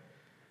power,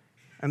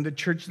 and the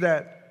church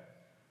that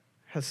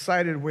has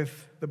sided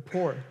with the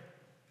poor.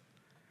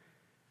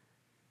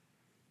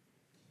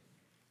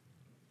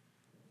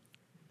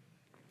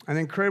 An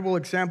incredible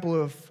example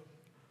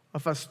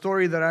of a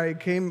story that I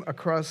came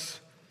across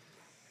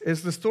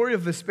is the story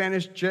of the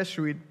Spanish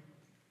Jesuit,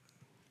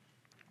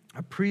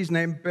 a priest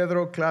named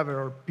Pedro Claver,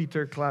 or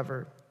Peter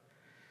Claver,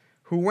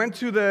 who went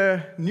to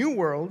the New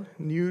World,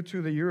 new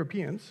to the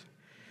Europeans,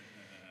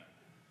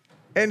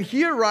 and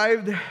he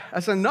arrived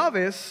as a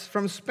novice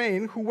from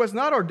Spain who was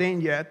not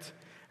ordained yet,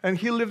 and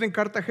he lived in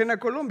Cartagena,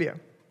 Colombia.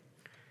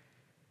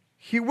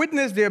 He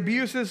witnessed the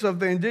abuses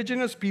of the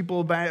indigenous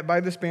people by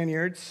the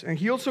Spaniards, and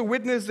he also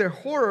witnessed the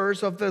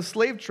horrors of the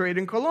slave trade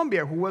in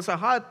Colombia, who was a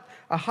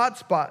hot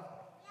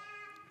spot.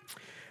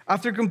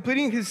 After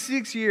completing his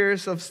 6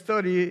 years of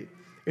study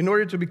in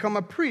order to become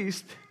a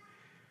priest,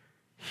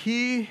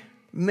 he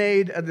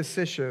made a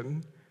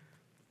decision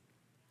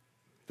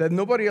that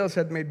nobody else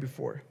had made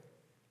before.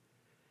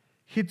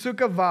 He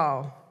took a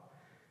vow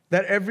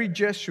that every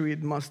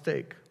Jesuit must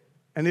take,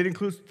 and it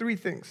includes 3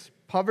 things: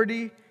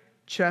 poverty,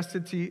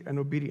 chastity, and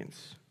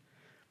obedience.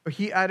 But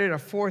he added a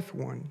 4th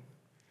one.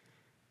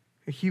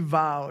 He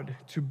vowed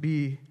to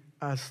be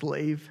a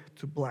slave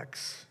to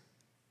blacks.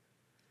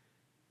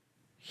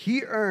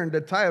 He earned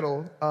the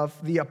title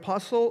of the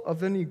Apostle of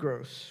the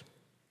Negroes,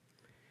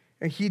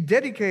 and he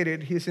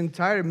dedicated his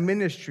entire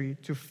ministry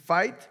to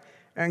fight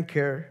and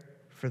care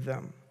for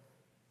them.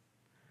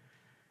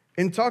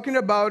 In talking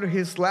about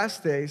his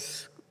last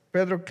days,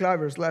 Pedro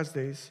Claver's last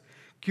days,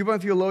 Cuban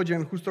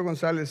theologian Justo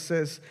Gonzalez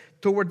says,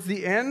 towards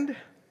the end,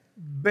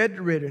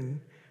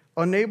 bedridden,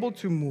 unable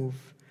to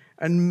move,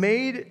 and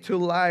made to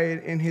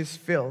lie in his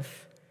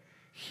filth,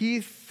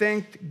 he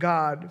thanked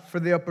God for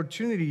the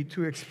opportunity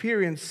to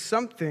experience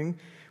something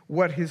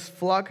what his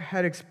flock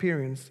had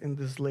experienced in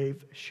the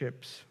slave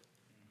ships.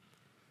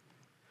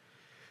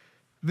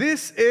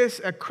 This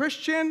is a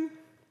Christian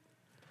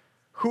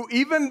who,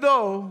 even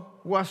though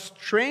was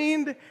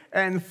trained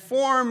and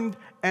formed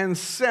and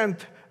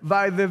sent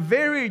by the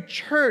very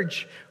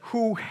church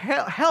who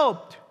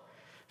helped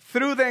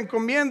through the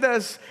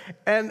encomiendas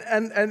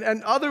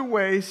and other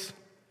ways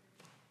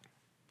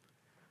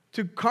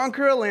to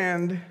conquer a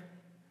land,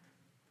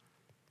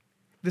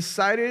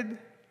 decided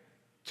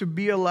to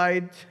be a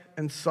light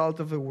and salt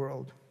of the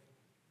world.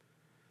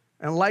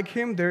 And like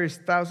him, there is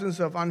thousands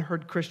of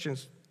unheard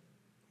Christians,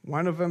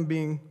 one of them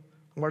being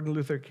Martin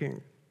Luther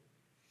King.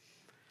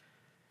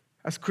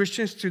 As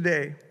Christians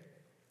today,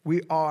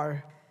 we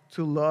are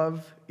to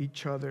love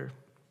each other,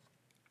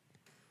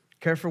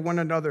 care for one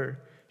another,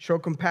 show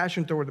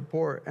compassion toward the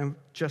poor, and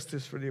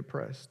justice for the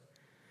oppressed.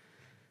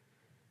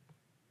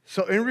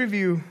 So in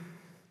review,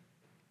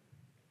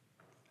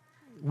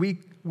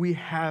 we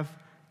have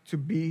to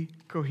be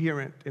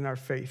coherent in our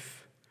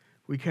faith.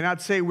 We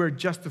cannot say we're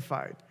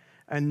justified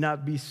and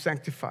not be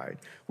sanctified.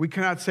 We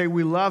cannot say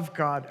we love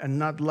God and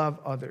not love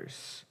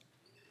others.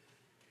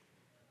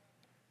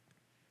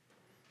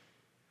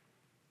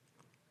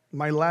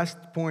 My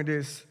last point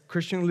is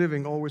Christian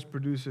living always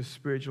produces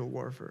spiritual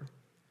warfare.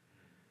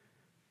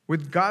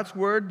 With God's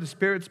word, the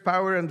Spirit's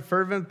power, and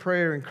fervent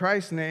prayer in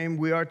Christ's name,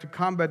 we are to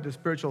combat the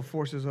spiritual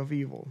forces of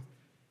evil.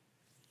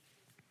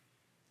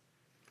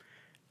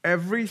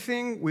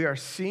 Everything we are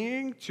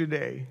seeing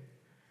today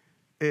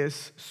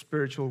is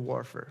spiritual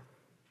warfare.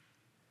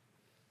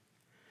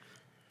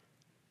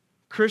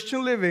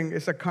 Christian living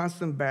is a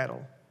constant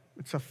battle.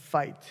 It's a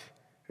fight.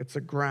 It's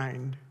a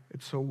grind.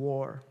 It's a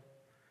war.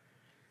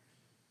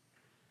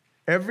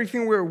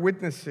 Everything we're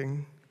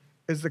witnessing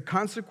is the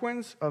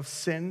consequence of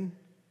sin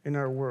in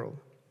our world.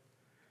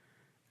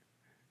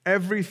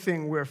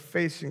 Everything we're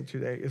facing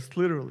today is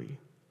literally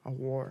a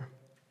war.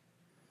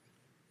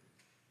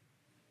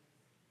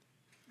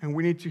 And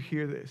we need to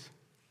hear this.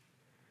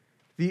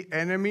 The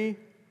enemy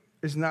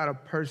is not a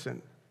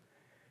person.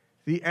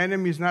 The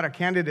enemy is not a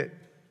candidate.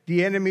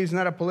 The enemy is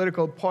not a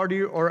political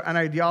party or an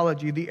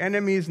ideology. The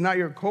enemy is not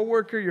your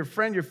coworker, your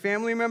friend, your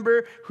family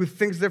member who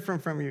thinks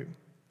different from you.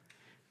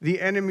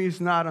 The enemy is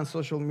not on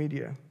social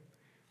media.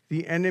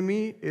 The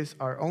enemy is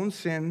our own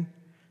sin,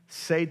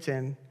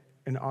 Satan,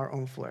 and our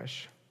own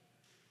flesh.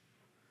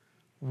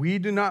 We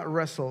do not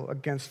wrestle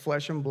against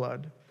flesh and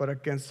blood, but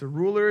against the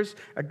rulers,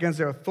 against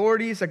the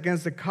authorities,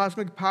 against the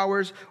cosmic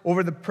powers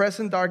over the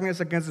present darkness,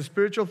 against the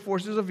spiritual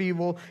forces of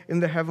evil in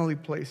the heavenly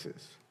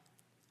places.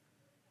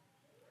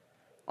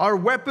 Our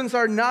weapons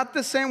are not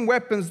the same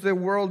weapons the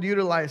world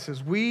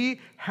utilizes.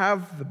 We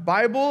have the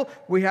Bible,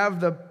 we have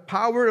the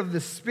power of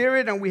the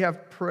Spirit, and we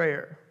have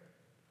prayer.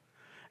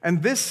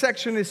 And this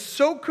section is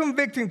so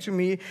convicting to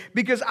me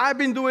because I've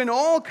been doing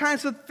all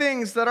kinds of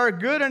things that are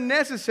good and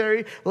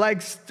necessary,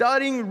 like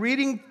studying,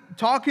 reading,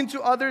 talking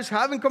to others,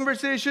 having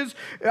conversations.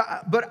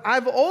 But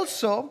I've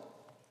also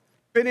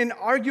been in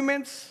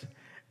arguments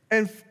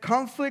and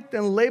conflict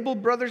and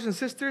labeled brothers and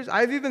sisters.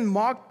 I've even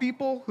mocked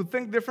people who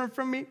think different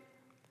from me.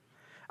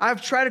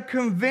 I've tried to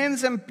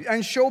convince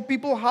and show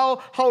people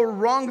how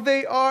wrong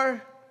they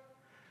are.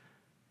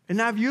 And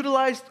I've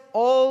utilized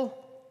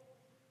all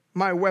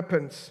my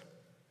weapons.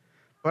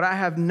 But I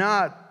have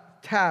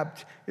not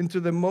tapped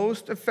into the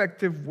most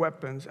effective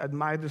weapons at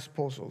my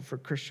disposal for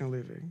Christian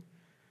living.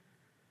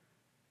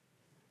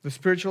 The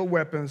spiritual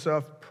weapons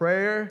of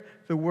prayer,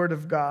 the Word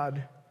of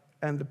God,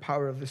 and the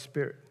power of the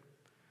Spirit.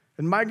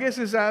 And my guess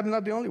is that I'm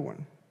not the only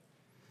one.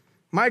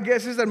 My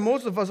guess is that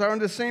most of us are on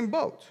the same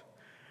boat.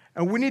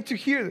 And we need to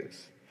hear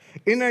this.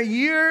 In a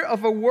year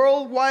of a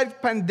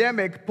worldwide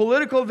pandemic,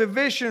 political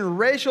division,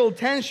 racial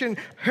tension,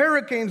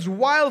 hurricanes,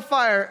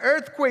 wildfire,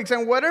 earthquakes,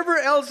 and whatever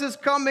else is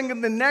coming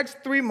in the next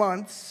 3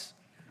 months,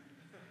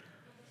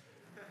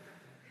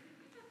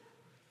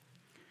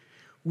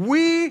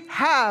 we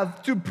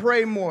have to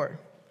pray more.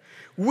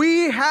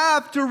 We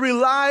have to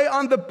rely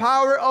on the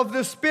power of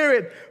the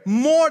Spirit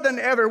more than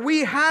ever. We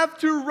have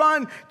to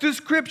run to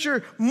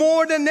Scripture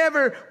more than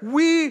ever.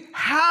 We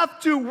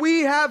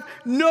have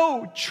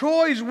no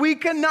choice. We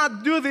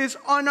cannot do this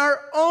on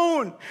our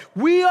own.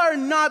 We are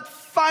not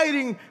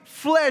fighting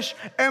flesh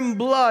and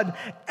blood.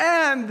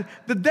 And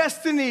the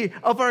destiny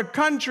of our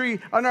country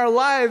and our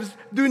lives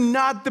do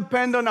not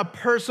depend on a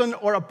person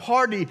or a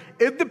party.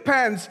 It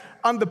depends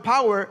on the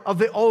power of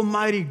the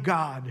Almighty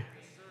God.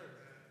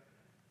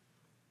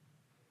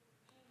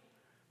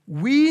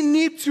 We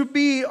need to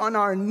be on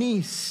our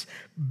knees,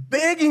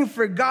 begging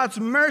for God's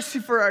mercy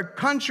for our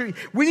country.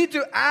 We need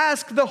to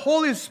ask the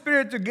Holy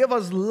Spirit to give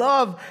us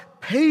love,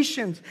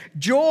 patience,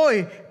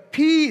 joy,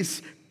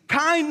 peace,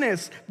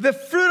 kindness, the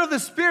fruit of the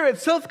Spirit,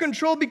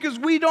 self-control, because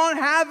we don't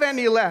have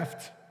any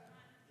left.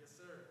 Yes,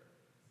 sir.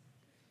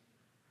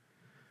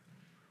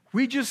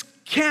 We just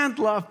can't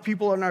love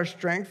people on our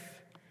strength.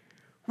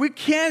 We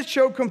can't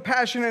show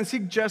compassion and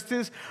seek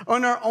justice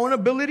on our own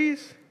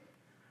abilities.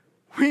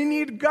 We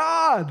need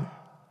God.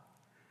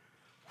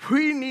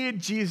 We need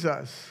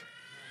Jesus.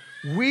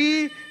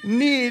 We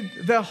need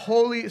the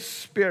Holy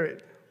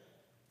Spirit.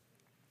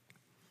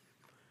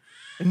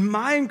 And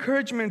my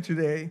encouragement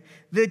today,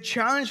 the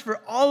challenge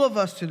for all of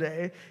us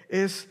today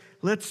is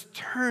let's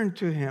turn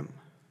to Him.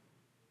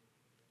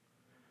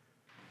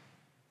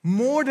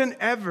 More than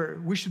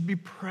ever, we should be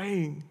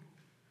praying.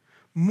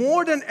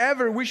 More than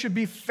ever, we should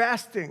be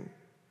fasting.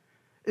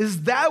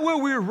 Is that where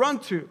we run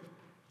to?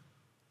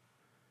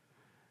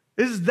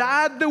 Is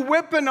that the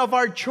weapon of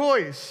our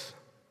choice?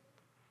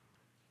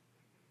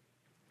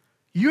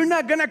 You're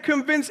not going to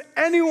convince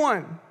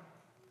anyone.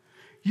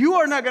 You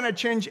are not going to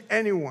change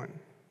anyone.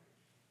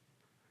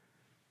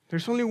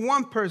 There's only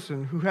one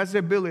person who has the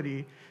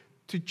ability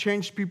to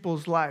change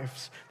people's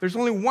lives. There's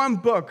only one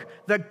book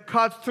that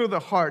cuts through the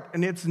heart,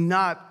 and it's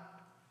not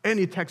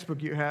any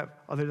textbook you have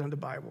other than the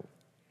Bible.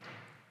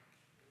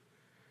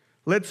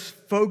 Let's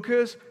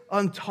focus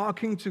on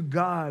talking to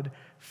God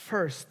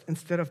first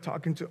instead of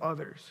talking to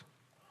others.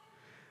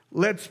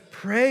 Let's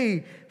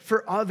pray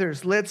for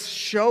others. Let's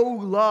show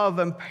love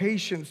and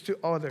patience to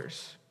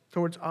others,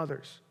 towards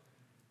others.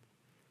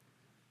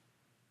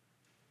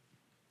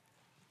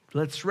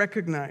 Let's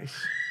recognize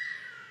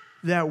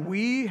that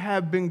we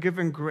have been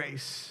given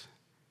grace,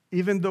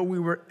 even though we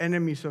were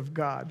enemies of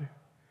God.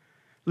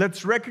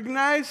 Let's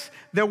recognize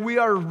that we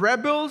are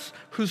rebels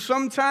who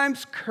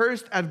sometimes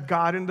cursed at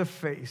God in the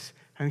face.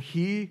 and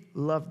he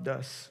loved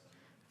us.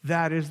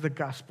 That is the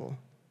gospel.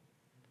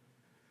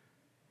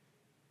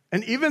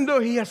 And even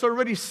though he has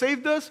already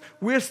saved us,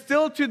 we're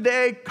still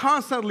today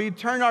constantly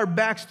turn our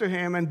backs to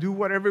him and do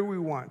whatever we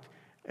want.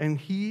 And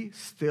he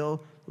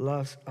still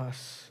loves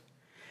us.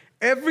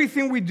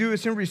 Everything we do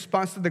is in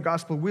response to the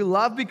gospel. We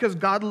love because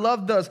God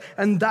loved us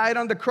and died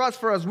on the cross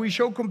for us. We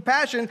show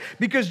compassion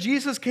because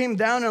Jesus came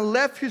down and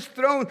left his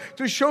throne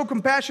to show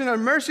compassion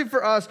and mercy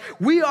for us.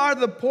 We are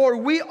the poor.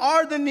 We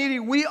are the needy.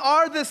 We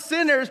are the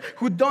sinners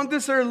who don't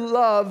deserve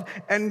love.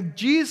 And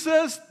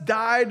Jesus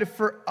died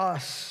for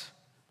us.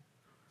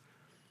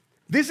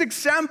 These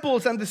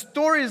examples and the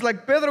stories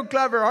like Pedro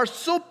Claver are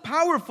so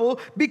powerful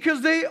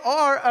because they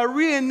are a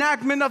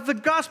reenactment of the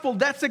gospel.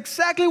 That's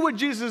exactly what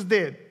Jesus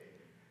did.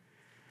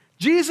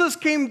 Jesus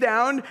came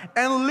down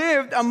and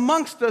lived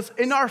amongst us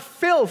in our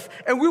filth,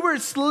 and we were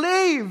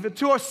slave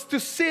to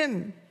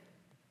sin.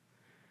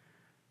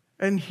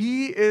 And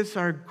he is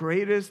our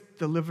greatest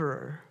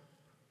deliverer.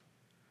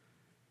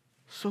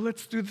 So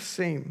let's do the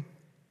same.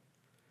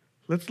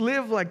 Let's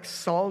live like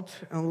salt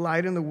and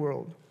light in the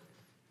world,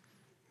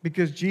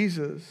 because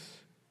Jesus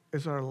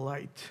is our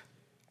light,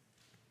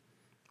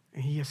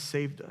 and he has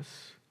saved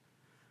us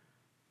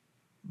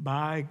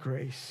by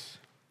grace.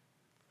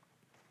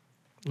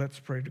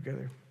 Let's pray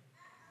together.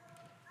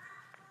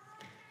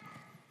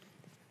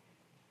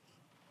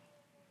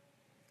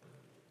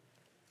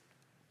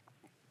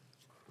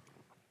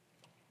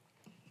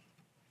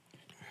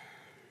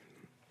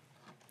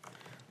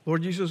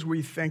 Lord Jesus,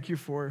 we thank you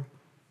for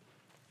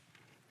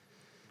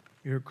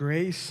your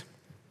grace.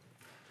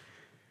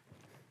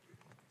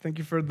 Thank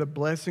you for the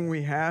blessing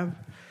we have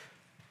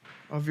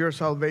of your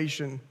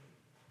salvation.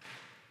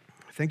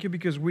 Thank you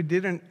because we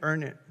didn't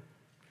earn it,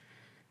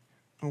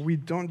 and we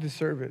don't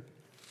deserve it.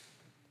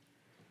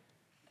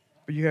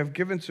 But you have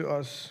given to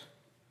us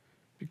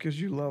because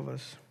you love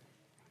us.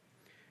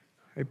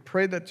 I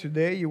pray that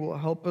today you will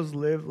help us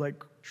live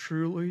like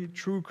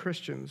true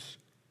Christians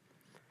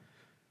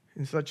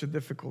in such a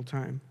difficult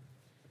time.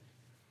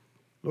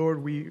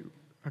 Lord, we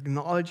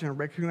acknowledge and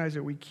recognize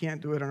that we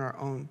can't do it on our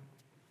own.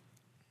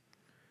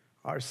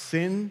 Our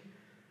sin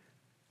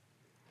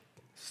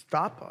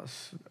stops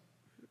us.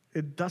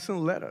 It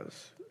doesn't let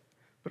us.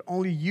 But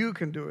only you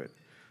can do it.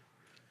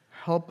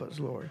 Help us,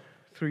 Lord,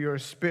 through your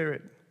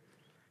Spirit.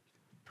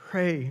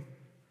 Pray,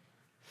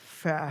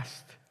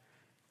 fast,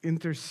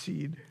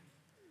 intercede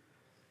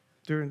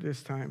during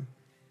this time.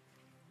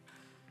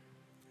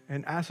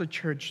 And as a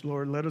church,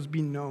 Lord, let us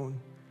be known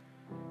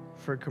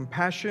for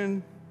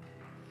compassion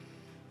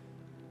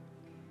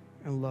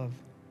and love.